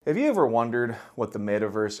Have you ever wondered what the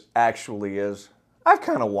metaverse actually is? I've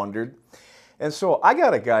kind of wondered. And so I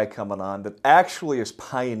got a guy coming on that actually is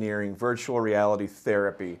pioneering virtual reality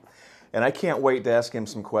therapy. And I can't wait to ask him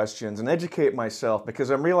some questions and educate myself because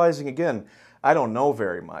I'm realizing again, I don't know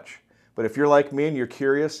very much. But if you're like me and you're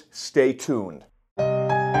curious, stay tuned.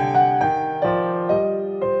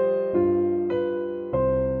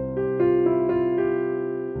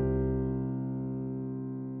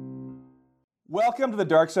 Welcome to the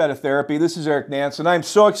Dark Side of Therapy. This is Eric Nance, and I'm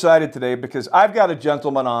so excited today because I've got a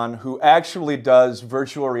gentleman on who actually does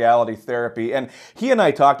virtual reality therapy. And he and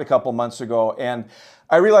I talked a couple months ago, and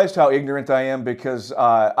I realized how ignorant I am because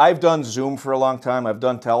I've done Zoom for a long time. I've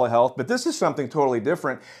done telehealth, but this is something totally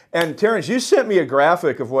different. And Terrence, you sent me a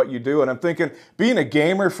graphic of what you do, and I'm thinking, being a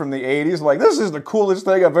gamer from the 80s, like, this is the coolest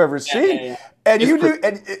thing I've ever seen. Yeah. And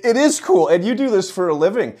it is cool, and you do this for a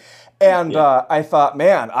living. And I thought,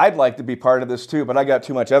 man, I'd like to be part of this too, but I got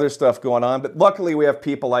too much other stuff going on. But luckily, we have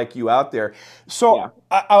people like you out there. So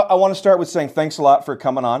I want to start with saying thanks a lot for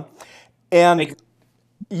coming on. And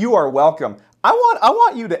you are welcome. I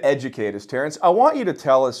want you to educate us, Terrence. I want you to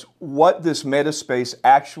tell us what this metaspace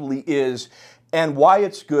actually is and why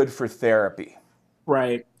it's good for therapy.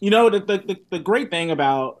 Right. You know, the great thing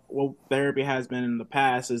about what therapy has been in the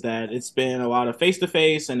past is that it's been a lot of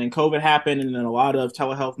face-to-face, and then COVID happened, and then a lot of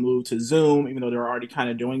telehealth moved to Zoom, even though they're already kind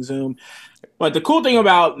of doing Zoom. But the cool thing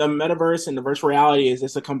about the metaverse and the virtual reality is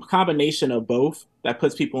it's a combination of both that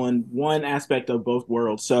puts people in one aspect of both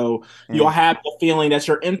worlds. So you'll have the feeling that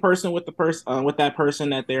you're in person with the person, with that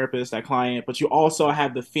person, that therapist, that client, but you also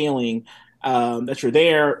have the feeling that you're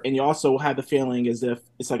there, and you also have the feeling as if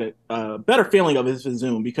it's like a better feeling of it in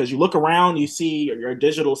Zoom, because you look around, you see your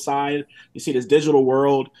digital side, you see this digital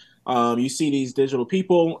world, you see these digital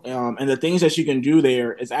people, and the things that you can do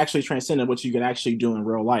there is actually transcendent what you can actually do in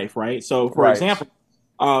real life, right? So, for example,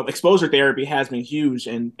 exposure therapy has been huge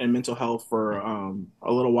in mental health for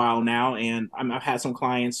a little while now, and I've had some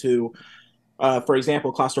clients who for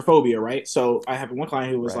example, claustrophobia, right? So I have one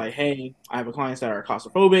client who was like, hey, I have a clients that are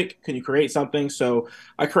claustrophobic. Can you create something? So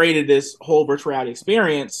I created this whole virtual reality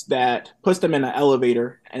experience that puts them in an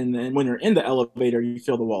elevator. And then when you're in the elevator, you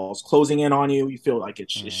feel the walls closing in on you. You feel like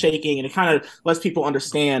it's shaking. And it kind of lets people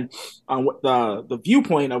understand what the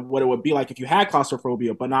viewpoint of what it would be like if you had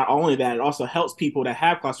claustrophobia. But not only that, it also helps people that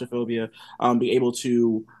have claustrophobia be able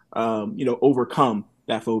to, overcome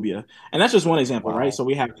that phobia. And that's just one example, right? So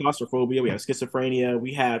we have claustrophobia, we have schizophrenia,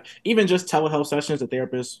 we have even just telehealth sessions, the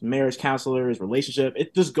therapists, marriage counselors, relationship.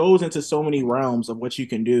 It just goes into so many realms of what you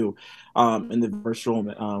can do in the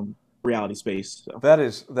virtual reality space. So. That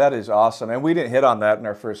is awesome. And we didn't hit on that in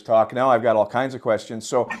our first talk. Now I've got all kinds of questions.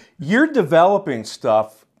 So you're developing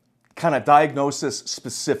stuff kind of diagnosis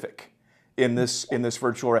specific in this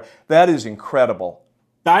virtual. That is incredible.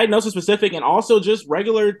 Diagnosis specific, and also just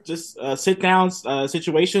regular sit down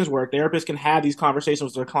situations where therapists can have these conversations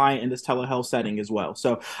with their client in this telehealth setting as well.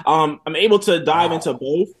 So I'm able to dive into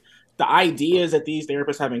both. The ideas that these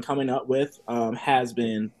therapists have been coming up with has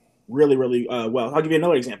been really well. I'll give you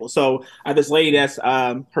another example. So I have this lady that's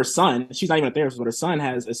her son, she's not even a therapist, but her son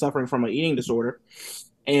is suffering from an eating disorder,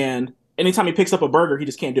 and anytime he picks up a burger, he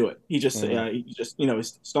just can't do it. He just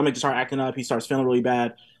his stomach just starts acting up. He starts feeling really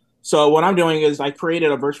bad. So what I'm doing is I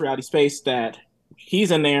created a virtual reality space that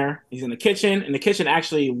he's in there. He's in the kitchen, and the kitchen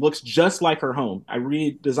actually looks just like her home. I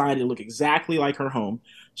redesigned it to look exactly like her home.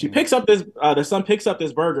 She picks up this, the son picks up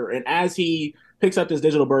this burger, and as he picks up this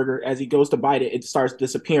digital burger, as he goes to bite it, it starts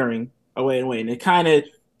disappearing away and away. And it kind of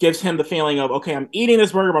gives him the feeling of, okay, I'm eating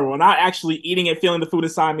this burger, but I'm not actually eating it, feeling the food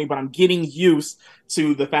inside me, but I'm getting used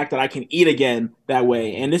to the fact that I can eat again that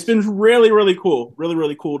way. And it's been really cool.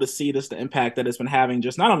 Really cool to see the impact that it's been having,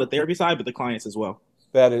 just not on the therapy side, but the clients as well.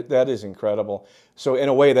 That is incredible. So in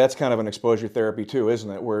a way, that's kind of an exposure therapy too, isn't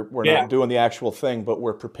it? We're not doing the actual thing, but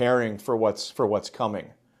we're preparing for what's coming.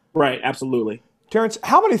 Right, absolutely. Terrence,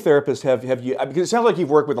 how many therapists have you, because it sounds like you've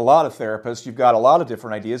worked with a lot of therapists, you've got a lot of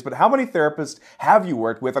different ideas, but how many therapists have you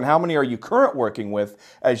worked with, and how many are you currently working with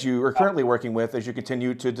as you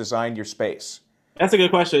continue to design your space? That's a good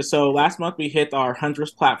question. So last month we hit our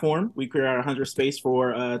 100th platform. We created our 100th space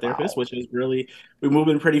for therapists, which is we're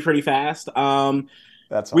moving pretty fast.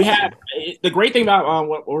 That's awesome. We have the great thing about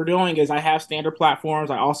what we're doing is I have standard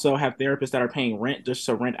platforms. I also have therapists that are paying rent just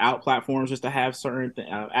to rent out platforms just to have certain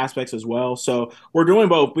aspects as well. So we're doing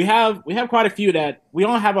both. We have quite a few that we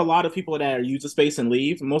don't have a lot of people that use the space and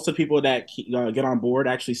leave. Most of the people that get on board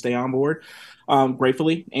actually stay on board,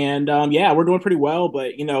 gratefully. And we're doing pretty well.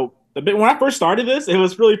 But when I first started this, it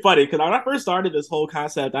was really funny because when I first started this whole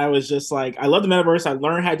concept, I was just like, I love the metaverse. I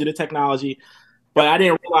learned how to do the technology. but I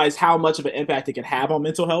didn't realize how much of an impact it could have on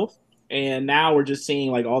mental health. And now we're just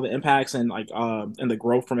seeing like all the impacts and like and the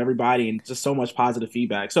growth from everybody and just so much positive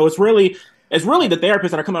feedback. So it's really the therapists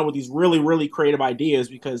that are coming up with these really, really creative ideas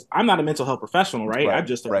because I'm not a mental health professional, right? I'm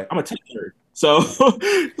a tech nerd. So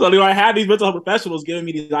do I have these mental health professionals giving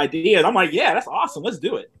me these ideas? I'm like, yeah, that's awesome. Let's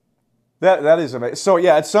do it. That is amazing. So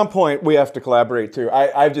yeah, at some point we have to collaborate too.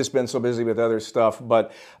 I've just been so busy with other stuff,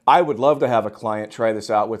 but I would love to have a client try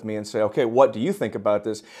this out with me and say, okay, what do you think about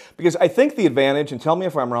this? Because I think the advantage, and tell me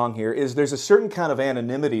if I'm wrong here, is there's a certain kind of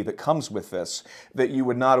anonymity that comes with this that you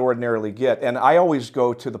would not ordinarily get. And I always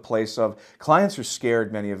go to the place of clients are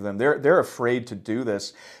scared, many of them. They're afraid to do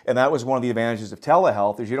this. And that was one of the advantages of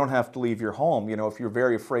telehealth is you don't have to leave your home, if you're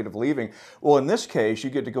very afraid of leaving. Well, in this case,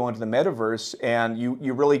 you get to go into the metaverse and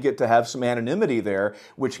you really get to have some anonymity there,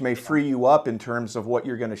 which may free you up in terms of what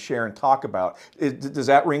you're going to share and talk about. Does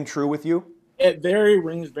that ring true with you? It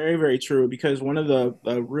rings very, very true because one of the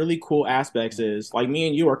really cool aspects is like me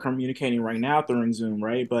and you are communicating right now through Zoom,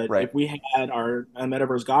 right? But if we had our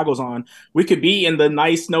metaverse goggles on, we could be in the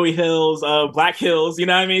nice snowy hills of Black Hills, you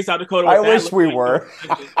know what I mean? South Dakota. I wish we were.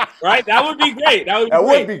 Right? That would be great. That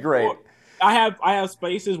would be great. I have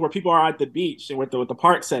spaces where people are at the beach and with the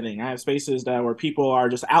park setting. I have spaces where people are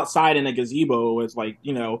just outside in a gazebo with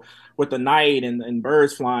with the night and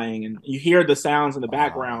birds flying and you hear the sounds in the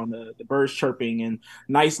background, the birds chirping and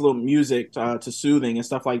nice little music to soothing and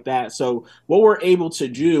stuff like that. So what we're able to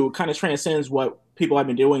do kind of transcends what people have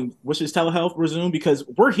been doing, which is telehealth resume because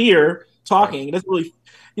we're here talking. It doesn't really,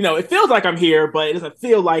 it feels like I'm here, but it doesn't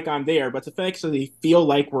feel like I'm there. But to actually feel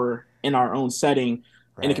like we're in our own setting.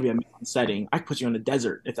 And it could be a mountain setting. I could put you in the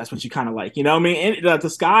desert if that's what you kind of like. You know what I mean? And the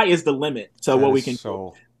sky is the limit to what we can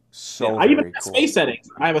do. I even have space settings.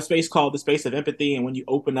 I have a space called the Space of Empathy. And when you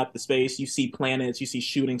open up the space, you see planets, you see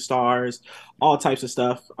shooting stars, all types of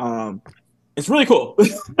stuff. It's really cool.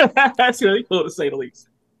 That's really cool to say the least.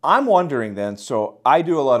 I'm wondering then, so I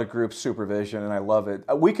do a lot of group supervision and I love it.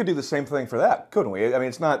 We could do the same thing for that, couldn't we? I mean,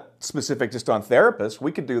 it's not specific just on therapists.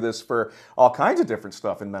 We could do this for all kinds of different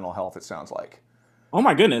stuff in mental health, it sounds like. Oh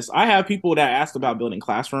my goodness. I have people that ask about building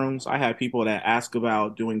classrooms. I have people that ask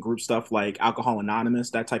about doing group stuff like Alcohol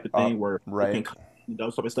Anonymous, that type of thing where you can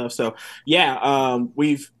those type of stuff. So yeah,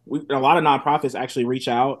 we've a lot of nonprofits actually reach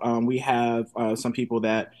out. We have some people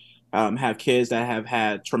that have kids that have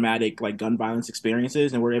had traumatic like gun violence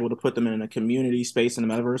experiences and we're able to put them in a community space in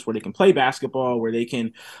the metaverse where they can play basketball, where they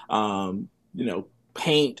can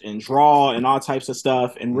paint and draw and all types of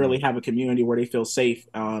stuff and really have a community where they feel safe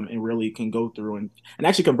and really can go through and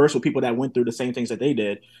actually converse with people that went through the same things that they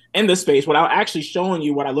did in this space without actually showing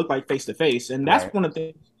you what I look like face to face. And that's one of the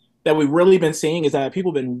things that we've really been seeing is that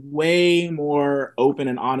people have been way more open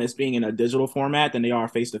and honest being in a digital format than they are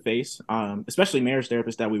face to face, especially marriage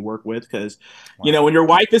therapists that we work with. Because, when your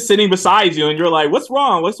wife is sitting beside you and you're like, what's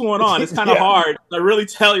wrong? What's going on? It's kind of hard to really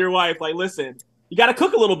tell your wife, like, listen, you got to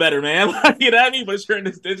cook a little better, man. You know what I mean? But if you're in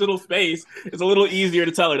this digital space, it's a little easier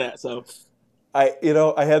to tell her that. So, I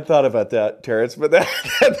had thought about that, Terrence, but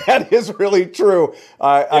that is really true.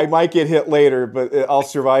 I might get hit later, but I'll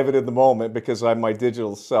survive it in the moment because I'm my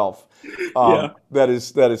digital self. That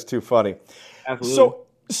is too funny. Absolutely.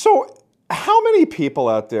 So how many people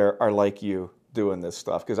out there are like you doing this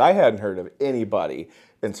stuff? Because I hadn't heard of anybody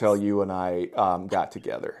until you and I got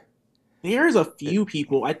together. There's a few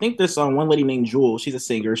people. I think this one lady named Jewel. She's a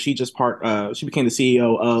singer. She became the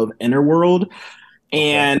CEO of Innerworld,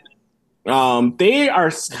 and they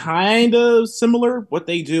are kind of similar. What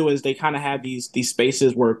they do is they kind of have these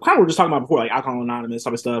spaces where kind of we were just talking about before, like Alcohol Anonymous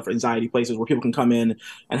type of stuff, anxiety places where people can come in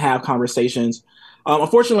and have conversations.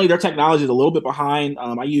 Unfortunately, their technology is a little bit behind.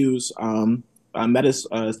 I use Meta's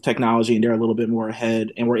technology, and they're a little bit more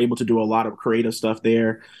ahead, and we're able to do a lot of creative stuff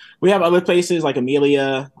there. We have other places like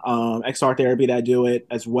Amelia, XR Therapy that do it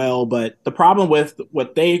as well. But the problem with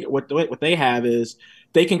what they have is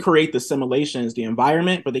they can create the simulations, the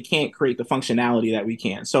environment, but they can't create the functionality that we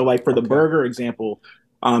can. So like for the burger example,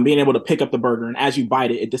 being able to pick up the burger and as you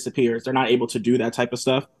bite it, it disappears. They're not able to do that type of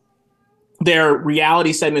stuff. Their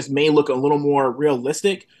reality segments may look a little more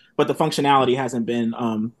realistic, but the functionality hasn't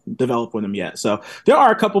been developed for them yet. So there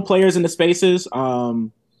are a couple players in the spaces.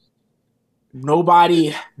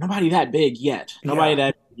 Nobody that big yet.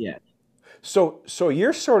 That yet. So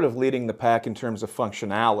you're sort of leading the pack in terms of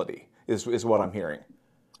functionality, is what I'm hearing.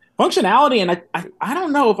 Functionality, and I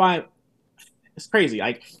don't know if it's crazy.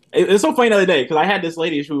 Like it's so funny the other day because I had this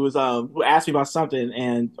lady who was who asked me about something,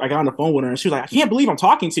 and I got on the phone with her, and she was like, "I can't believe I'm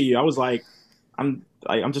talking to you." I was like, I'm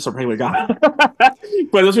just a regular guy.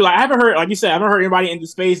 But she was like, I haven't heard, like you said, I haven't heard anybody in the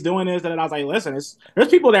space doing this. And I was like, listen, there's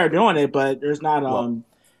people that are doing it, but there's not.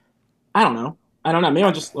 I don't know. I don't know. Maybe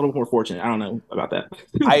I'm just a little more fortunate. I don't know about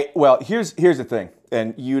that. Well, here's the thing,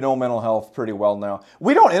 and you know mental health pretty well now.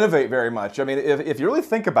 We don't innovate very much. I mean, if you really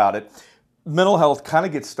think about it, mental health kind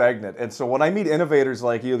of gets stagnant. And so when I meet innovators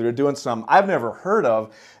like you that are doing something I've never heard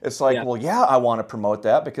of, it's like, Yeah. well, yeah, I want to promote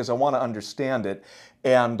that because I want to understand it.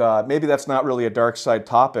 And maybe that's not really a dark side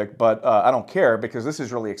topic, but I don't care because this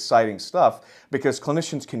is really exciting stuff because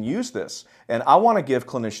clinicians can use this. And I want to give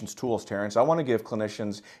clinicians tools, Terrence. I want to give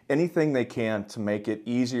clinicians anything they can to make it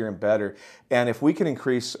easier and better. And if we can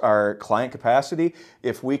increase our client capacity,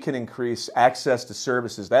 if we can increase access to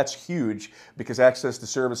services, that's huge because access to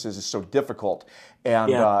services is so difficult.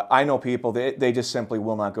 And Yeah. I know people, they just simply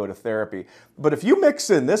will not go to therapy. But if you mix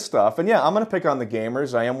in this stuff, and yeah, I'm going to pick on the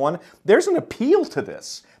gamers, I am one, there's an appeal to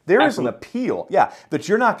this. There is an Absolutely. appeal, yeah, that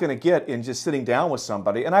you're not going to get in just sitting down with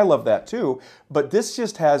somebody, and I love that too. But this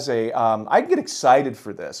just has I get excited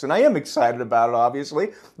for this, and I am excited about it, obviously,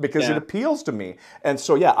 because it Yeah. appeals to me. And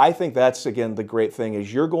so, yeah, I think that's, again, the great thing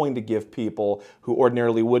is you're going to give people who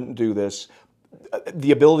ordinarily wouldn't do this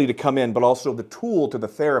the ability to come in, but also the tool to the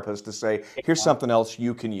therapist to say, here's something else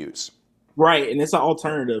you can use. Right, and it's an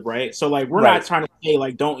alternative, right? So like we're not Right. trying to say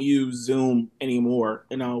like don't use Zoom anymore.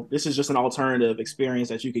 You know, this is just an alternative experience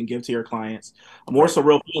that you can give to your clients. A more Right. so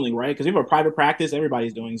real feeling, right? Because if you have a private practice,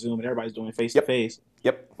 everybody's doing Zoom and everybody's doing face to Yep. face.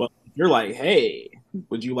 Yep. But if you're like, hey,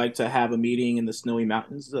 would you like to have a meeting in the snowy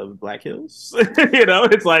mountains of Black Hills?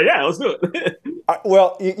 It's like, yeah, let's do it.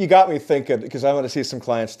 Well, you got me thinking because I'm going to see some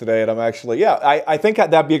clients today, and I'm actually, yeah, I think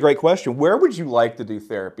that'd be a great question. Where would you like to do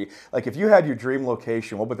therapy? Like, if you had your dream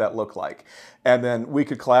location, what would that look like? And then we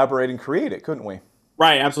could collaborate and create it, couldn't we?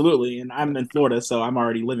 Right, absolutely. And I'm in Florida, so I'm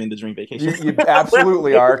already living the dream vacation. You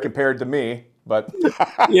absolutely are compared to me, but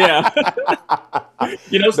Yeah.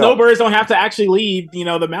 no. Snowbirds don't have to actually leave,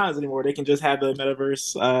 the mountains anymore. They can just have the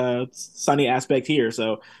metaverse sunny aspect here.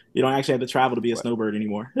 So you don't actually have to travel to be a snowbird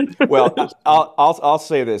anymore. Well, I'll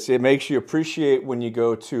say this: it makes you appreciate when you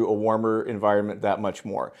go to a warmer environment that much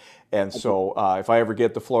more. And so, if I ever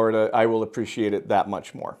get to Florida, I will appreciate it that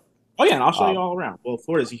much more. Oh yeah, and I'll show you all around. Well,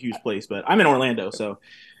 Florida's a huge place, but I'm in Orlando, so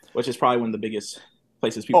which is probably one of the biggest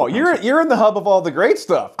places people Oh, come to. you're in the hub of all the great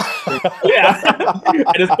stuff. Yeah.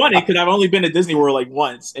 And it's funny because I've only been to Disney World like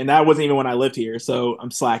once, and that wasn't even when I lived here, so I'm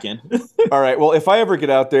slacking. All right. Well, if I ever get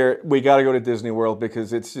out there, we got to go to Disney World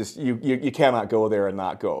because it's just you cannot go there and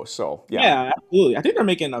not go. So yeah. Yeah, absolutely. I think they're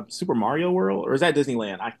making a Super Mario World, or is that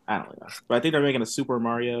Disneyland? I don't know, but I think they're making a Super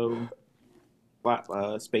Mario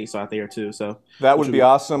space out there too. So That which would would be be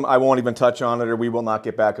awesome. I won't even touch on it, or we will not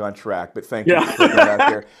get back on track. But thank you for yeah. putting that out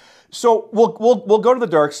there. So we'll go to the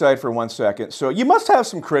dark side for 1 second. So you must have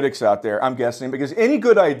some critics out there, I'm guessing, because any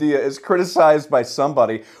good idea is criticized by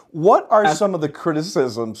somebody. What are some of the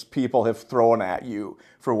criticisms people have thrown at you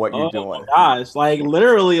for what you're Oh doing? my gosh! Like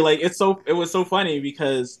literally, like it was so funny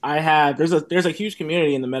because there's a huge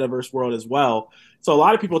community in the metaverse world as well. So a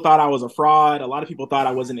lot of people thought I was a fraud. A lot of people thought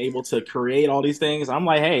I wasn't able to create all these things. I'm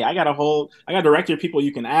like, hey, I got directory of people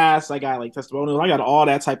you can ask. I got like testimonials. I got all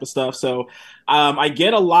that type of stuff. So I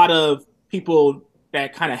get a lot of people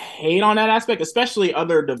that kind of hate on that aspect, especially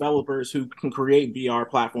other developers who can create VR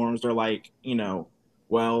platforms. They're like,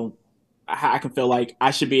 well, I can feel like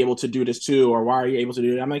I should be able to do this too, or why are you able to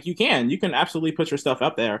do it? I'm like, you can absolutely put your stuff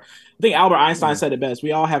up there. I think Albert Einstein said it best.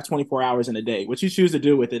 We all have 24 hours in a day. What you choose to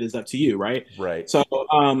do with it is up to you, right? Right. So,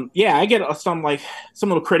 yeah, I get some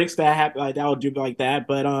little critics that have like that will do like that,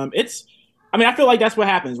 but I feel like that's what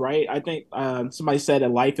happens, right? I think somebody said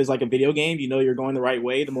that life is like a video game. You're going the right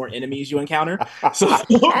way, the more enemies you encounter. So,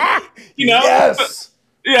 Yes. yeah.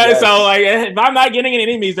 Yes. So, like, if I'm not getting any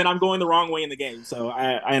enemies, then I'm going the wrong way in the game. So,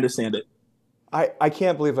 I understand it. I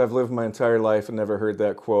can't believe I've lived my entire life and never heard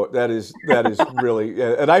that quote. That is really,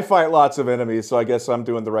 and I fight lots of enemies, so I guess I'm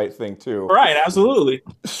doing the right thing too. Right, absolutely.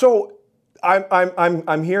 So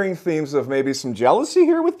I'm hearing themes of maybe some jealousy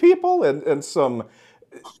here with people and some.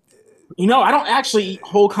 I don't actually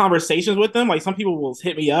hold conversations with them. Like some people will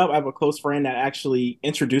hit me up. I have a close friend that actually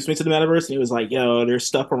introduced me to the metaverse, and he was like, "Yo, there's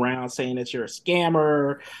stuff around saying that you're a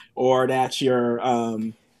scammer or that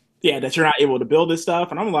that you're not able to build this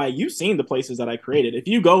stuff." And I'm like, "You've seen the places that I created. If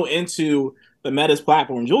you go into the Meta's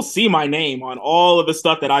platforms, you'll see my name on all of the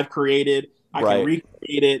stuff that I've created. I can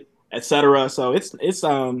recreate it, etc." So it's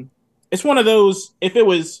one of those. If it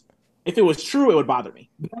was true, it would bother me.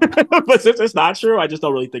 But since it's not true, I just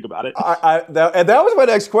don't really think about it. And that was my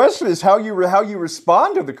next question: is how you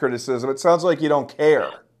respond to the criticism. It sounds like you don't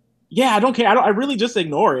care. Yeah, I don't care. I really just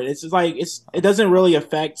ignore it. It's just like it doesn't really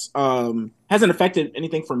hasn't affected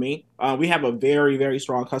anything for me. We have a very, very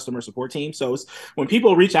strong customer support team. So when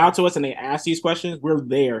people reach out to us and they ask these questions, we're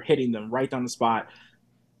there hitting them right on the spot.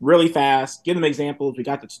 really fast, give them examples. We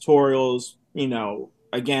got the tutorials, you know,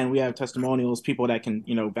 again, we have testimonials, people that can,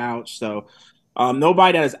 you know, vouch. So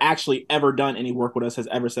nobody that has actually ever done any work with us has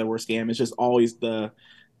ever said we're a scam. It's just always the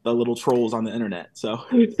little trolls on the internet. So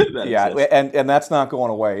that Yeah, exists. and that's not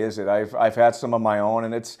going away, is it? I've had some of my own,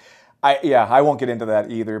 and I won't get into that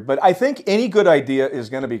either. But I think any good idea is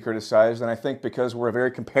going to be criticized, and I think because we're a very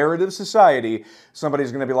comparative society,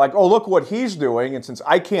 somebody's going to be like, "Oh, look what he's doing," and since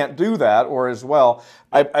I can't do that, or as well,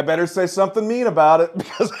 I better say something mean about it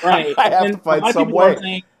because Right. I have And to a find lot of some people are way.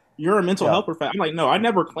 saying you're a mental Yeah, health professional. I'm like, no, I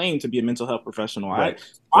never claimed to be a mental health professional. right,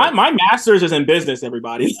 right. My master's is in business,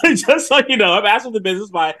 everybody. Just like, you know, I'm master's in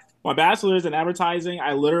business. My bachelor's in advertising.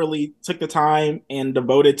 I literally took the time and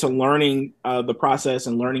devoted to learning the process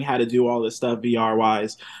and learning how to do all this stuff VR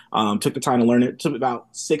wise. Took the time to learn it. It took about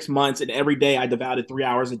 6 months, and every day I devoted 3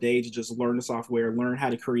 hours a day to just learn the software, learn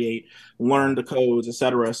how to create, learn Wow. the codes,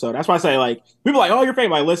 etc. So that's why I say, like, people are like, oh, you're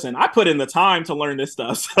fake. Like, listen, I put in the time to learn this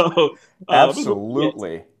stuff. So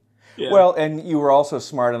Absolutely. yeah, Well, and you were also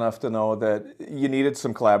smart enough to know that you needed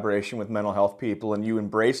some collaboration with mental health people, and you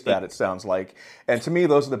embraced yeah, that, it sounds like. And to me,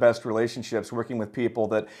 those are the best relationships, working with people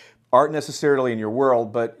that aren't necessarily in your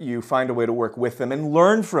world, but you find a way to work with them and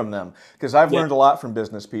learn from them. Because I've yeah, learned a lot from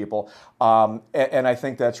business people. And I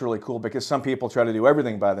think that's really cool because some people try to do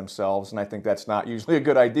everything by themselves, and I think that's not usually a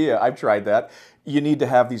good idea. I've tried that. You need to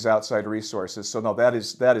have these outside resources. So no, that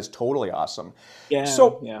is totally awesome. yeah,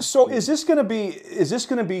 So, yeah. so is this going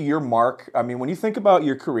to be your mark? I mean, when you think about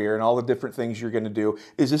your career and all the different things you're going to do,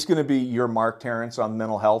 is this going to be your mark, Terrence, on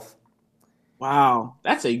mental health? Wow,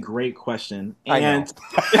 that's a great question. I know. And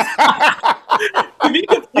to be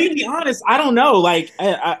completely honest, I don't know. Like,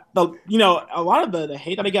 you know, a lot of the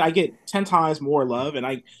hate that I get 10 times more love, and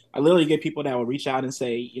I literally get people that will reach out and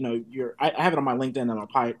say, you know, I have it on my LinkedIn.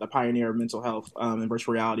 I'm the pioneer of mental health and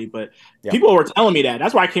virtual reality. But Yeah. people were telling me that.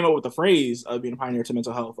 That's why I came up with the phrase of being a pioneer to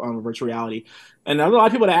mental health virtual reality. And there are a lot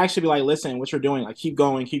of people that actually be like, listen, what you're doing, like, keep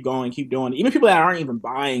going, keep going, keep doing. Even people that aren't even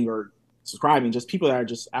buying or subscribing, just people that are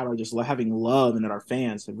just out of just having love and that are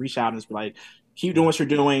fans to reach out and just be like, keep doing what you're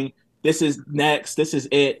doing. This is next. This is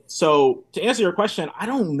it. So to answer your question, I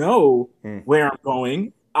don't know Mm. where I'm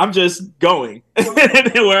going. I'm just going.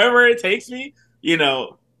 Wherever it takes me, you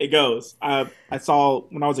know, it goes. I saw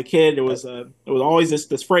when I was a kid, there was always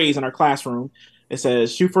this phrase in our classroom. It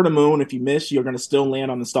says, shoot for the moon. If you miss, you're going to still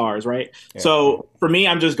land on the stars, right? Yeah. So for me,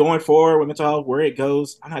 I'm just going forward with mental health. Where it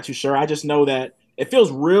goes, I'm not too sure. I just know that it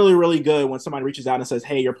feels really, really good when somebody reaches out and says,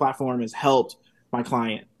 hey, your platform has helped my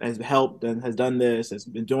client, has helped and has done this, has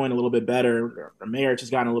been doing a little bit better. Their marriage has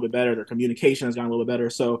gotten a little bit better. Their communication has gotten a little bit better.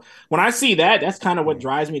 So when I see that, that's kind of what Mm.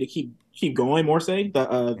 drives me to keep going.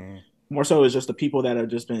 Mm. More so is just the people that have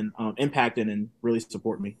just been impacted and really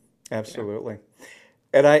support me. Yeah. Absolutely.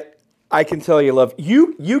 And I can tell you love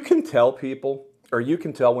you can tell people, or you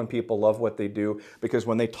can tell when people love what they do, because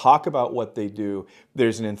when they talk about what they do,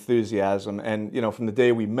 there's an enthusiasm. And from the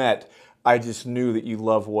day we met, I just knew that you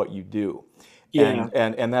love what you do. Yeah.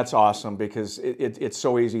 And that's awesome, because it's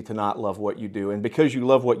so easy to not love what you do. And because you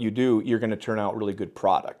love what you do, you're going to turn out really good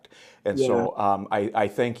product. And Yeah. so I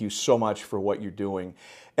thank you so much for what you're doing.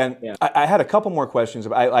 And Yeah. I had a couple more questions.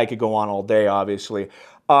 I could go on all day, obviously.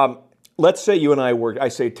 Let's say you and I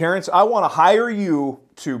say, Terrence, I want to hire you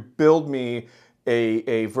to build me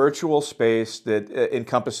a virtual space that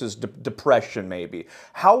encompasses depression, maybe.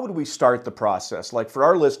 How would we start the process? Like, for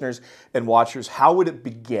our listeners and watchers, how would it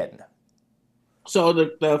begin? So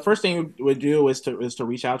the first thing we would do is to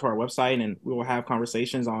reach out to our website, and we will have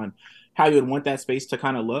conversations on how you would want that space to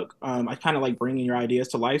kind of look. I kind of like bringing your ideas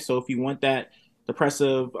to life. So if you want that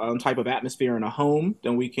depressive type of atmosphere in a home,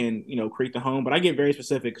 then we can create the home. But I get very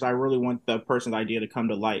specific because I really want the person's idea to come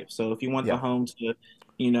to life. So if you want the Yeah. home to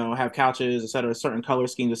have couches, et cetera, certain color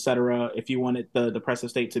schemes, et cetera. If you wanted the depressive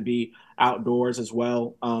state to be outdoors as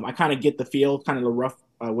well, I kind of get the feel, kind of the rough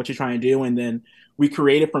what you're trying to do, and then we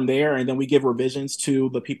create it from there, and then we give revisions to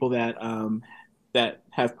the people that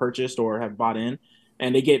have purchased or have bought in,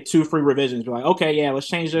 and they get 2 free revisions. We're like, okay, yeah, let's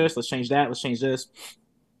change this, let's change that, let's change this.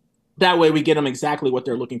 That way, we get them exactly what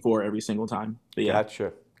they're looking for every single time. But yeah.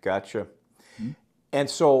 Gotcha. And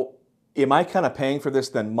so, am I kind of paying for this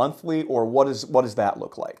then monthly, or what does that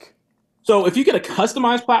look like? So if you get a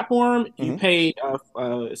customized platform, you Hmm. pay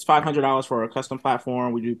it's $500 for a custom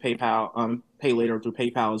platform. We do PayPal, pay later through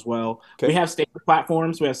PayPal as well. We Okay. have standard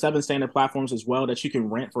platforms. We have 7 standard platforms as well that you can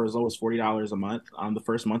rent for as low as $40 a month. The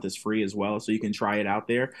first month is free as well, so you can try it out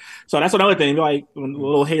there. So that's another thing. Like, when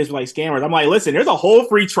little haters are like scammers, I'm like, listen, there's a whole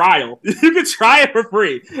free trial. You can try it for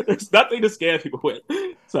free. There's nothing to scam people with.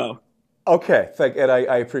 So Okay, and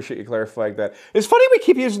I appreciate you clarifying that. It's funny we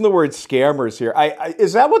keep using the word scammers here.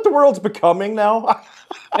 Is that what the world's becoming now?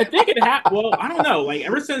 I think well, I don't know. Like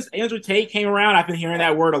ever since Andrew Tate came around, I've been hearing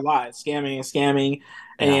that word a lot, scamming and scamming.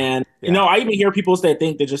 Yeah, And yeah, I even hear people that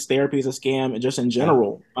think that just therapy is a scam and just in yeah,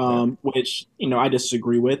 general, yeah. which I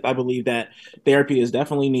disagree with. I believe that therapy is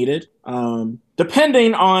definitely needed,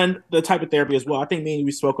 depending on the type of therapy as well. I think me and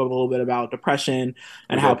you spoke a little bit about depression We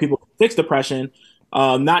and how did. people fix depression.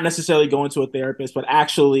 Not necessarily going to a therapist, but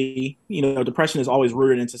actually, depression is always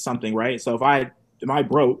rooted into something, right? So if I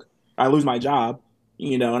broke, I lose my job,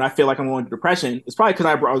 and I feel like I'm going through depression, it's probably because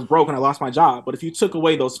I was broke and I lost my job. But if you took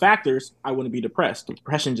away those factors, I wouldn't be depressed.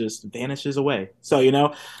 Depression just vanishes away. So,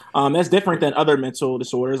 that's different than other mental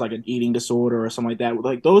disorders like an eating disorder or something like that.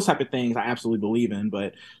 Like those type of things I absolutely believe in.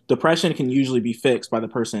 But depression can usually be fixed by the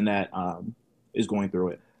person that is going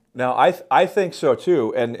through it. Now, I think so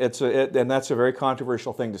too, and and that's a very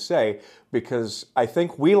controversial thing to say because I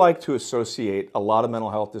think we like to associate a lot of mental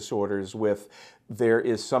health disorders with there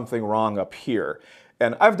is something wrong up here.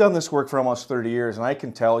 And I've done this work for almost 30 years, and I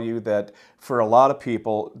can tell you that for a lot of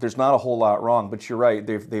people, there's not a whole lot wrong. But you're right;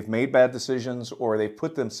 they've made bad decisions, or they've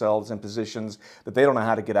put themselves in positions that they don't know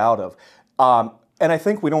how to get out of. And I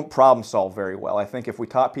think we don't problem solve very well. I think if we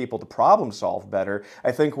taught people to problem solve better,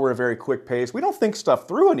 I think we're a very quick pace. We don't think stuff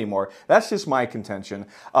through anymore. That's just my contention.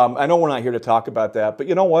 I know we're not here to talk about that, but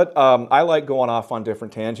you know what? I like going off on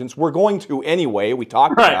different tangents. We're going to anyway. We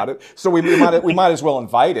talked about it, so we might as well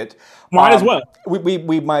invite it. Might as well.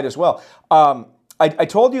 We might as well. I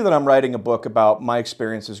told you that I'm writing a book about my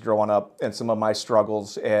experiences growing up and some of my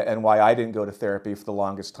struggles and why I didn't go to therapy for the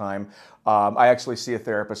longest time. I actually see a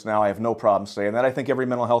therapist now. I have no problem saying that. I think every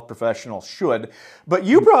mental health professional should. But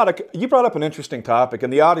you brought up an interesting topic,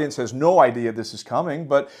 and the audience has no idea this is coming.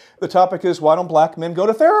 But the topic is, why don't black men go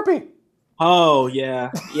to therapy? Oh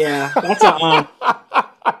yeah. That's a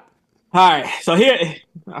all right, so here,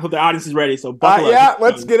 I hope the audience is ready. So buckle up. Yeah,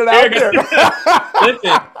 let's get it out there.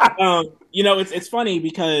 Listen, it's funny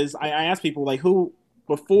because I ask people like who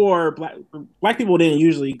before black people didn't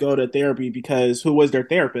usually go to therapy because who was their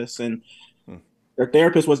therapist, and their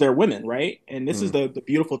therapist was their women, right? And this is the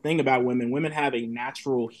beautiful thing about women. Women have a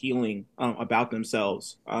natural healing about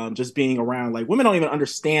themselves. Just being around, like women don't even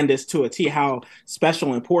understand this to a T how special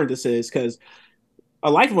and important this is because a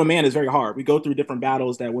life of a man is very hard. We go through different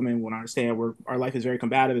battles that women won't understand. Our life is very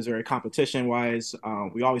combative, is very competition wise.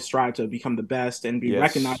 We always strive to become the best and be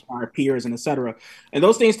recognized by our peers and etc. And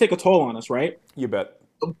those things take a toll on us, right? You bet.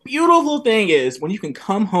 The beautiful thing is when you can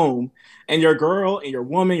come home and your girl and your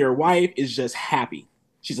woman, your wife is just happy.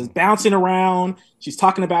 She's just bouncing around. She's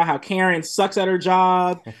talking about how Karen sucks at her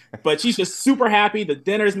job, but she's just super happy. The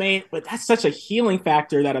dinner's made. But that's such a healing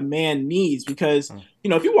factor that a man needs because,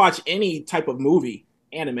 if you watch any type of movie,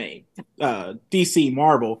 anime, DC,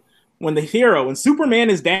 Marvel, when Superman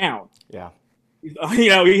is down, he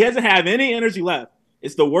doesn't have any energy left.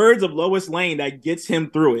 It's the words of Lois Lane that gets him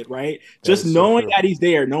through it, right? Just knowing that he's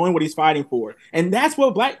there, knowing what he's fighting for, and that's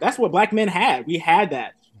what black men had. We had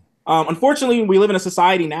that. Unfortunately, we live in a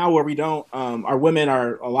society now where we don't. Our women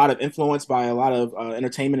are a lot of influenced by a lot of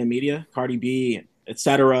entertainment and media, Cardi B,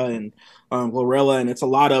 etc., and Glorilla, and it's a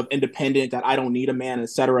lot of independent that I don't need a man,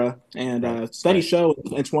 etc. And studies show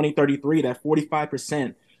in 2033 that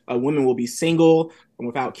 45% of women will be single and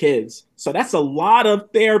without kids. So that's a lot of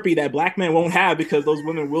therapy that black men won't have because those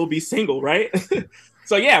women will be single, right?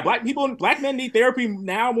 So yeah, black men need therapy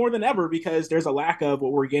now more than ever because there's a lack of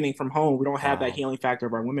what we're getting from home. We don't have that healing factor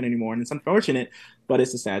of our women anymore, and it's unfortunate, but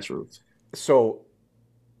it's the sad truth. So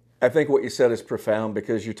I think what you said is profound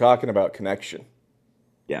because you're talking about connection.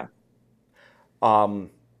 Yeah.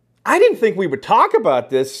 I didn't think we would talk about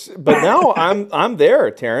this, but now I'm there,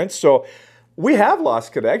 Terrence. So we have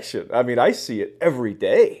lost connection. I mean, I see it every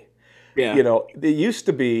day. Yeah. It used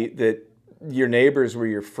to be that your neighbors were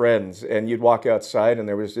your friends and you'd walk outside and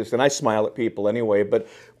there was just, and I smile at people anyway, but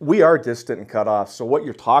we are distant and cut off. So what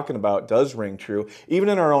you're talking about does ring true. Even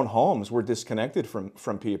in our own homes, we're disconnected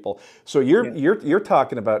from people. So you're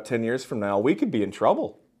talking about 10 years from now, we could be in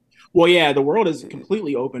trouble. Well, yeah, the world is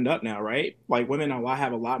completely opened up now, right? Like women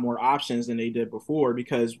have a lot more options than they did before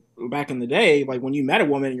because back in the day, like when you met a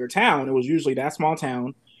woman in your town, it was usually that small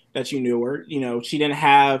town that you knew her. She didn't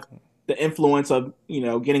have the influence of,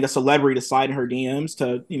 getting a celebrity to slide in her DMs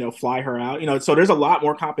to, fly her out, so there's a lot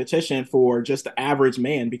more competition for just the average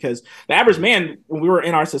man because the average man, when we were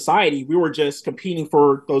in our society, we were just competing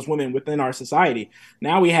for those women within our society.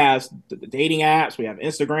 Now we have the dating apps, we have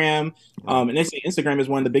Instagram, and they say Instagram is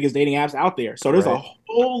one of the biggest dating apps out there. So there's a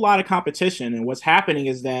whole lot of competition. And what's happening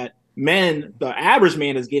is that the average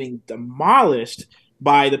man is getting demolished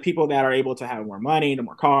by the people that are able to have more money, the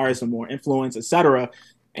more cars, the more influence, etc.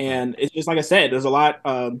 And it's just like I said, there's a lot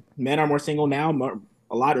of men are more single now.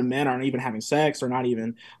 A lot of men aren't even having sex, or not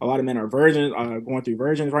even. A lot of men are virgins, going through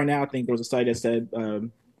virgins right now. I think there was a study that said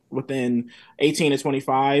within 18 to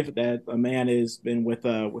 25 that a man has been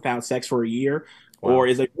without sex for a year or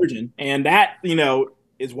is a virgin, and that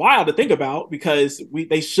is wild to think about because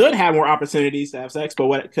they should have more opportunities to have sex,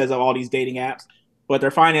 but because of all these dating apps, but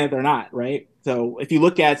they're finding that they're not, right? So if you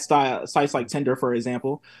look at sites like Tinder, for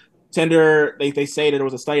example, Tinder, they say that there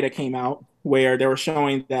was a study that came out where they were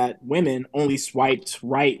showing that women only swiped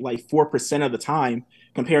right like 4% of the time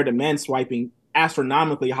compared to men swiping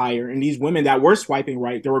astronomically higher. And these women that were swiping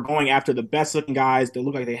right, they were going after the best looking guys that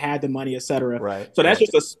looked like they had the money, etc. Right. So that's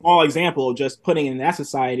just a small example of just putting in that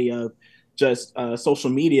society of just social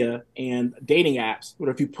media and dating apps. But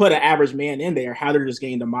if you put an average man in there, how they're just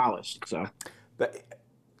getting demolished.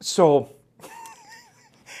 So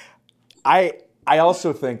I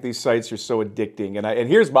also think these sites are so addicting. And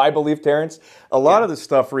here's my belief, Terrence. A lot of this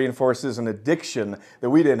stuff reinforces an addiction that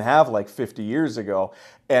we didn't have like 50 years ago.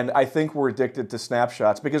 And I think we're addicted to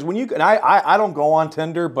snapshots because I don't go on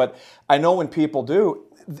Tinder, but I know when people do,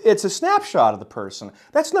 it's a snapshot of the person.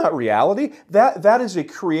 That's not reality. That is a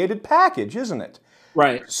created package, isn't it?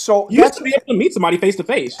 Right. So you used to be able to meet somebody face to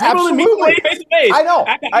face. Absolutely. Face to face. I know.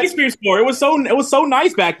 At the ice cream store, it was so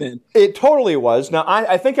nice back then. It totally was. Now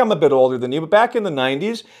I think I'm a bit older than you, but back in the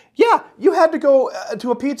 '90s, yeah, you had to go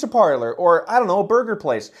to a pizza parlor or I don't know, a burger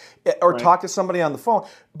place, or talk to somebody on the phone.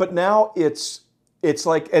 But now it's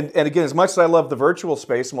like, and again, as much as I love the virtual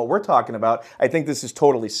space and what we're talking about, I think this is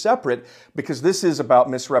totally separate because this is about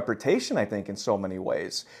misrepresentation, I think, in so many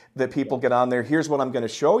ways. That people get on there, here's what I'm going to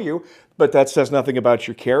show you, but that says nothing about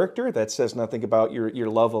your character, that says nothing about your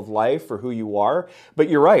love of life or who you are. But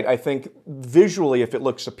you're right, I think visually, if it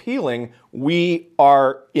looks appealing, we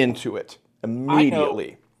are into it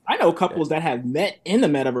immediately. I know couples that have met in the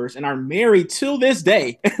metaverse and are married till this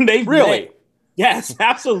day. And they really? Yes,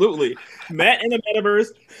 absolutely. Met in the metaverse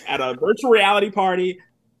at a virtual reality party.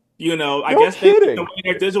 I guess the way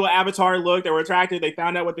their digital avatar looked, they were attracted. They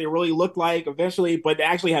found out what they really looked like eventually, but they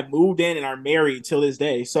actually have moved in and are married till this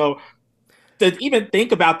day. So to even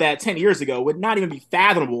think about that 10 years ago would not even be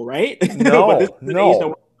fathomable, right? No, but this is the age that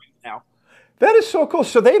we're now. That is so cool.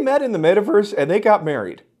 So they met in the metaverse and they got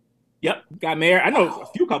married. Yep, got married. I know a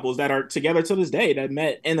few couples that are together to this day that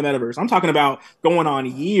met in the metaverse. I'm talking about going on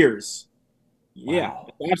years. Yeah,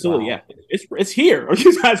 absolutely. Wow. Yeah, it's here.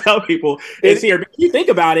 I tell people it's here. But if you think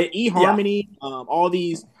about it, eHarmony, all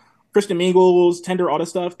these Christian Mingles, Tinder, all this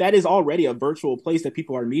stuff, that is already a virtual place that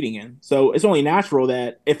people are meeting in. So it's only natural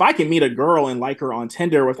that if I can meet a girl and like her on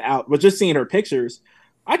Tinder with just seeing her pictures,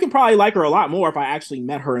 I can probably like her a lot more if I actually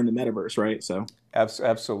met her in the metaverse, right? So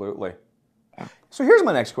absolutely. Yeah. So here's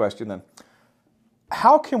my next question then.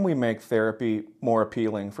 How can we make therapy more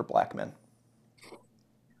appealing for Black men?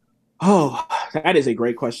 Oh, that is a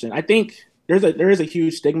great question. I think there is a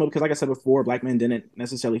huge stigma because, like I said before, Black men didn't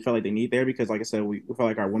necessarily feel like they need therapy because, like I said, we feel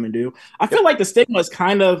like our women do. I feel like the stigma is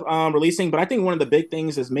kind of releasing, but I think one of the big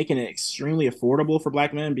things is making it extremely affordable for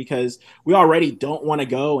Black men because we already don't want to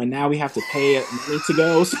go, and now we have to pay money to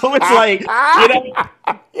go. So it's like,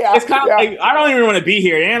 it's kind of like I don't even want to be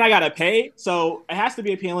here, and I gotta pay. So it has to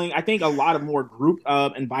be appealing. I think a lot of more group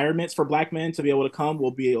environments for Black men to be able to come will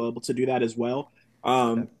be able to do that as well.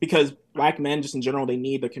 Because Black men just in general, they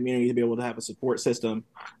need the community to be able to have a support system.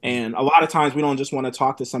 And a lot of times we don't just want to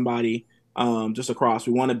talk to somebody just across.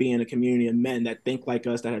 We want to be in a community of men that think like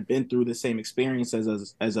us, that have been through the same experience as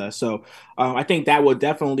us. So I think that would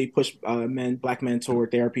definitely push Black men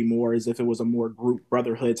toward therapy more as if it was a more group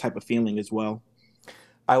brotherhood type of feeling as well.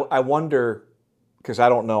 I wonder, because I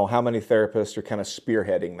don't know how many therapists are kind of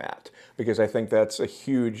spearheading that, because I think that's a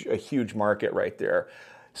huge market right there.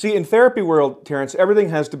 See, in therapy world, Terrence, everything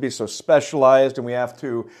has to be so specialized and we have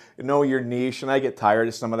to know your niche, and I get tired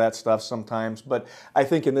of some of that stuff sometimes, but I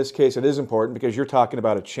think in this case it is important because you're talking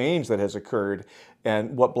about a change that has occurred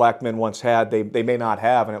and what Black men once had, they may not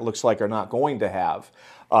have, and it looks like are not going to have.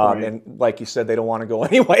 Right. And like you said, they don't want to go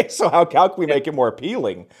anyway, so how can we make it more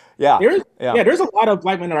appealing? There's a lot of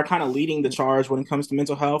Black men that are kind of leading the charge when it comes to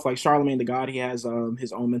mental health. Like Charlemagne the God, he has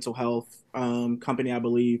his own mental health company, I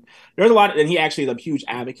believe. There's a lot, and he actually is a huge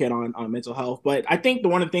advocate on mental health. But I think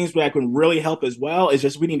one of the things that can really help as well is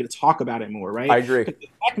just we need to talk about it more, right? I agree. If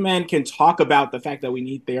Black men can talk about the fact that we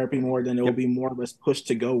need therapy more, then it will be more of us push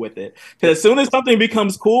to go with it. Because as soon as something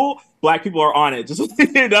becomes cool, Black people are on it. Just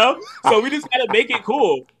so we just gotta make it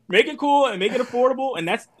cool. Make it cool and make it affordable, and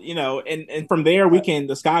that's and from there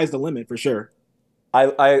the sky's the limit for sure.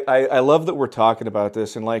 I love that we're talking about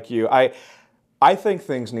this, and like you, I think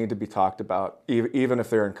things need to be talked about, even if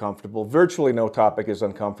they're uncomfortable. Virtually no topic is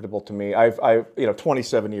uncomfortable to me. I've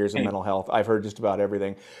 27 years in mental health. I've heard just about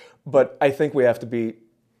everything. But I think we have to be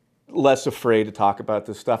less afraid to talk about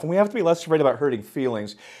this stuff. And we have to be less afraid about hurting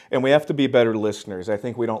feelings. And we have to be better listeners. I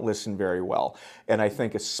think we don't listen very well. And I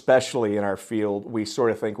think especially in our field, we sort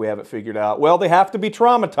of think we have it figured out. Well, they have to be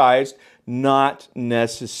traumatized. Not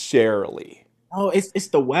necessarily. Oh, it's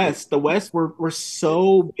the West. The West, we're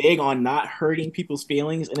so big on not hurting people's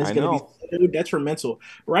feelings, and it's going to be so detrimental.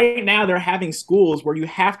 Right now, they're having schools where you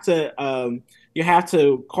have to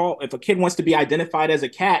call if a kid wants to be identified as a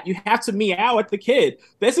cat, you have to meow at the kid.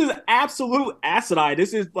 This is absolute asinine.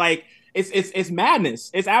 This is like it's madness.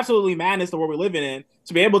 It's absolutely madness the world we're living in.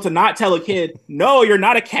 To be able to not tell a kid, no, you're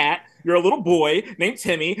not a cat. You're a little boy named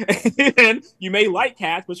Timmy, and you may like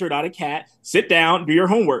cats, but you're not a cat. Sit down, do your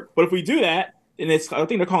homework. But if we do that, and I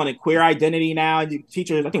think they're calling it queer identity now.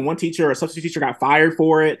 Teachers, I think one teacher or substitute teacher got fired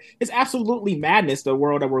for it. It's absolutely madness, the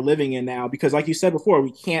world that we're living in now, because like you said before,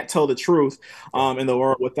 we can't tell the truth in the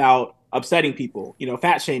world without upsetting people.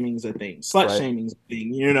 Fat shaming is a thing, slut shaming is a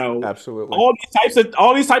thing. Absolutely.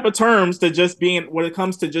 All these type of terms to just being when it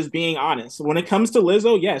comes to just being honest. When it comes to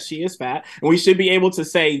Lizzo, yes, she is fat, and we should be able to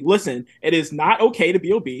say, listen, it is not okay to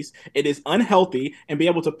be obese. It is unhealthy, and be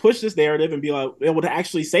able to push this narrative and be able to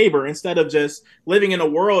actually save her instead of just living in a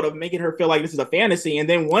world of making her feel like this is a fantasy. And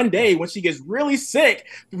then one day when she gets really sick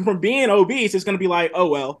from being obese, it's going to be like, oh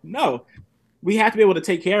well, no. We have to be able to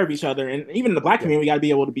take care of each other. And even in the Black community, we got to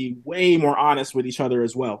be able to be way more honest with each other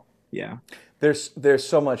as well. Yeah. There's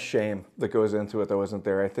so much shame that goes into it, though, isn't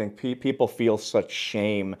there? I think people feel such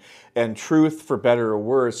shame. And truth, for better or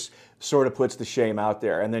worse, sort of puts the shame out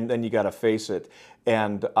there. And then you got to face it.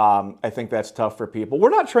 And I think that's tough for people.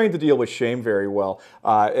 We're not trained to deal with shame very well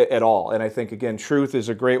at all. And I think, again, truth is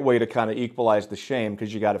a great way to kind of equalize the shame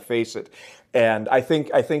because you got to face it. And I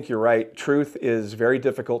think you're right. Truth is very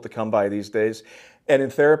difficult to come by these days. And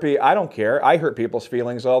in therapy, I don't care. I hurt people's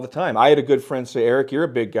feelings all the time. I had a good friend say, Eric, you're a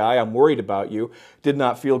big guy. I'm worried about you. Did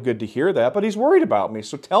not feel good to hear that, but he's worried about me.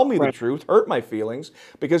 So tell me the truth, hurt my feelings,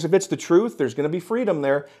 because if it's the truth, there's going to be freedom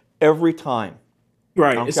there every time.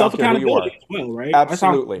 Right. It's self-accountability as well, right?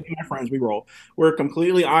 Absolutely. That's how my friends we roll. We're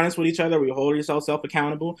completely honest with each other. We hold ourselves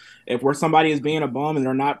self-accountable. If somebody is being a bum and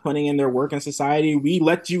they're not putting in their work in society, we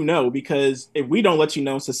let you know, because if we don't let you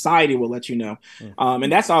know, society will let you know. And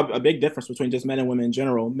that's a big difference between just men and women in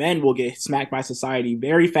general. Men will get smacked by society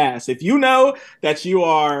very fast. If you know that you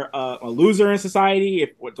are a loser in society,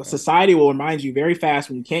 society will remind you very fast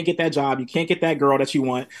when you can't get that job, you can't get that girl that you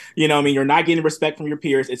want, you're not getting respect from your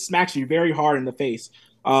peers. It smacks you very hard in the face.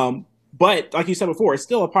 But like you said before, it's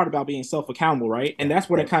still a part about being self-accountable, right? And that's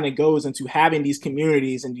what it kind of goes into, having these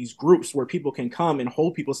communities and these groups where people can come and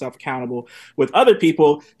hold people self-accountable with other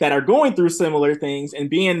people that are going through similar things,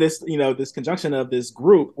 and being this, this conjunction of this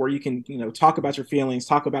group where you can, talk about your feelings,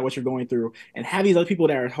 talk about what you're going through, and have these other people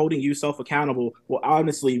that are holding you self-accountable will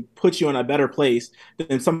honestly put you in a better place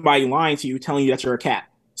than somebody lying to you, telling you that you're a cat.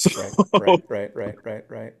 So,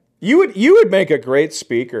 right. You would make a great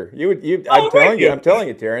speaker. I'm telling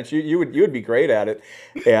you, Terrence, you would be great at it.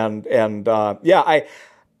 And I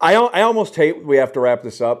almost hate we have to wrap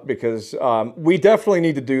this up, because we definitely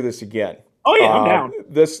need to do this again. Oh yeah, I'm down.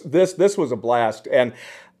 This was a blast, and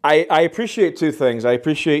I appreciate two things. I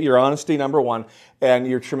appreciate your honesty, number one, and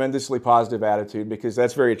your tremendously positive attitude, because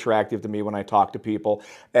that's very attractive to me when I talk to people.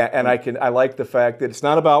 And I like the fact that it's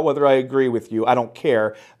not about whether I agree with you. I don't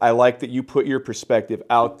care. I like that you put your perspective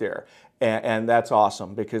out there, and that's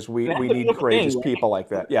awesome, because we need courageous people like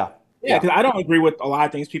that. Yeah. Yeah, because I don't agree with a lot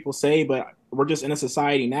of things people say, but we're just in a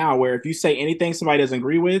society now where if you say anything somebody doesn't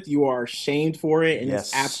agree with, you are shamed for it, and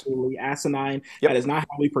it's absolutely asinine. That is not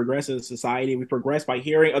how we progress as a society. We progress by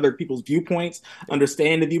hearing other people's viewpoints,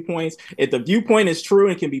 understand the viewpoints. If the viewpoint is true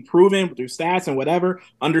and can be proven through stats and whatever,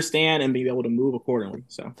 understand and be able to move accordingly.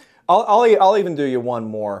 So I'll even do you one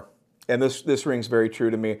more, and this rings very true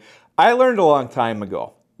to me. I learned a long time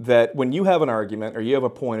ago that when you have an argument or you have a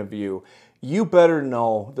point of view, you better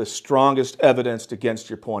know the strongest evidence against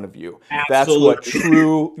your point of view. Absolutely. That's what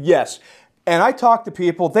true, yes. And I talk to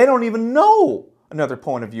people, they don't even know another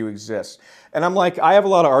point of view exists. And I'm like, I have a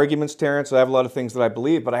lot of arguments, Terrence. I have a lot of things that I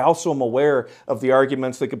believe, but I also am aware of the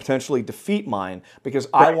arguments that could potentially defeat mine, because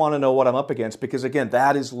I want to know what I'm up against, because again,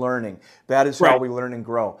 that is learning. That is how we learn and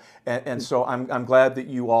grow. And so I'm glad that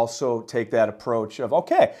you also take that approach of,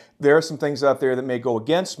 okay, there are some things out there that may go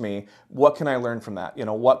against me. What can I learn from that?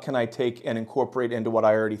 What can I take and incorporate into what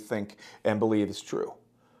I already think and believe is true?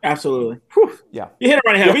 Absolutely. Whew. Yeah. You hit it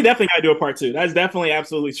right ahead. Yeah. We definitely got to do a part two. That's definitely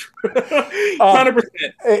absolutely true. 100%.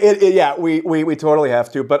 Yeah, we totally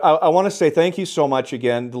have to. But I want to say thank you so much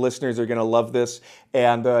again. The listeners are going to love this.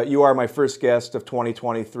 And you are my first guest of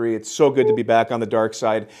 2023. It's so good to be back on the dark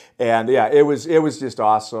side. And yeah, it was just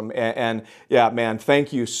awesome. And yeah, man,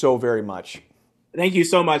 thank you so very much. Thank you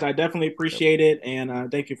so much. I definitely appreciate it.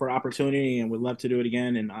 And thank you for the opportunity, and would love to do it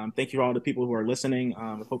again. And thank you for all the people who are listening.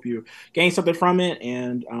 I hope you gain something from it.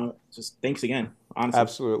 And just thanks again, honestly.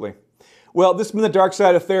 Absolutely. Well, this has been The Dark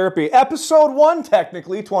Side of Therapy, episode 1,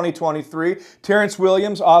 technically, 2023. Terrence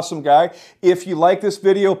Williams, awesome guy. If you like this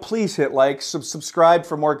video, please hit like, subscribe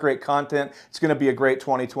for more great content. It's going to be a great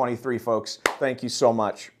 2023, folks. Thank you so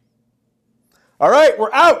much. All right,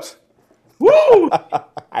 we're out. Woo!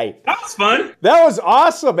 That was fun. That was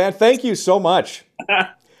awesome, man. Thank you so much.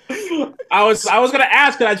 I was gonna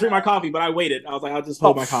ask, could I drink my coffee, but I waited. I was like, I'll just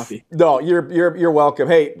hold my coffee. No, you're welcome.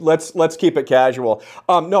 Hey, let's keep it casual.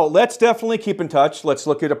 No, let's definitely keep in touch. Let's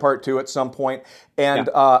look at a part 2 at some point. And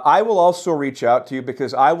I will also reach out to you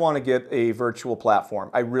because I want to get a virtual platform.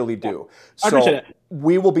 I really do. I appreciate it.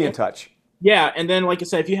 We will be in touch. Yeah, and then like I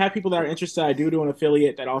said, if you have people that are interested, I do an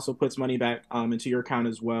affiliate that also puts money back into your account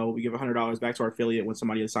as well. We give $100 back to our affiliate when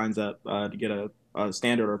somebody signs up to get a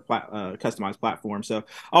standard or customized platform. So I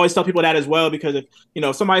always tell people that as well, because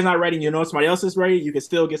if somebody's not ready, and somebody else is ready, you can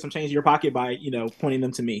still get some change in your pocket by pointing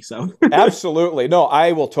them to me. So absolutely, no,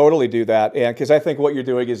 I will totally do that, and because I think what you're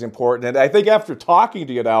doing is important, and I think after talking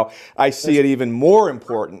to you now, I see it even more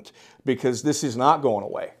important because this is not going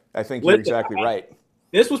away. I think you're exactly right.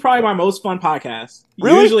 This was probably my most fun podcast.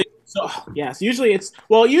 Really? Usually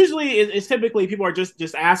it's typically people are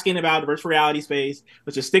just asking about the virtual reality space,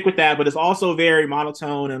 but just stick with that. But it's also very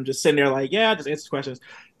monotone. I'm just sitting there like, yeah, just answer questions.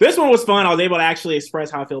 This one was fun. I was able to actually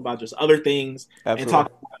express how I feel about just other things. Absolutely. And talk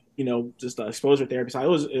about, just the exposure therapy.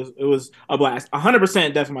 So it was a blast. 100%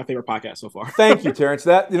 definitely my favorite podcast so far. Thank you, Terrence.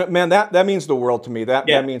 That man, that means the world to me. That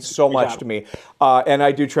means so much to me. And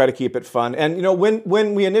I do try to keep it fun. And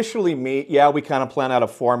when we initially meet, we kind of plan out a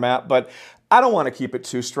format, but I don't want to keep it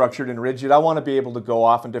too structured and rigid. I want to be able to go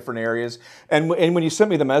off in different areas. And when you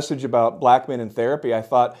sent me the message about black men in therapy, I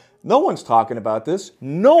thought, no one's talking about this.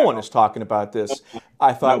 No one is talking about this.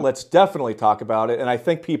 I thought, let's definitely talk about it. And I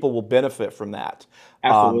think people will benefit from that.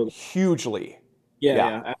 Absolutely. Hugely.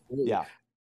 Yeah, absolutely. Yeah.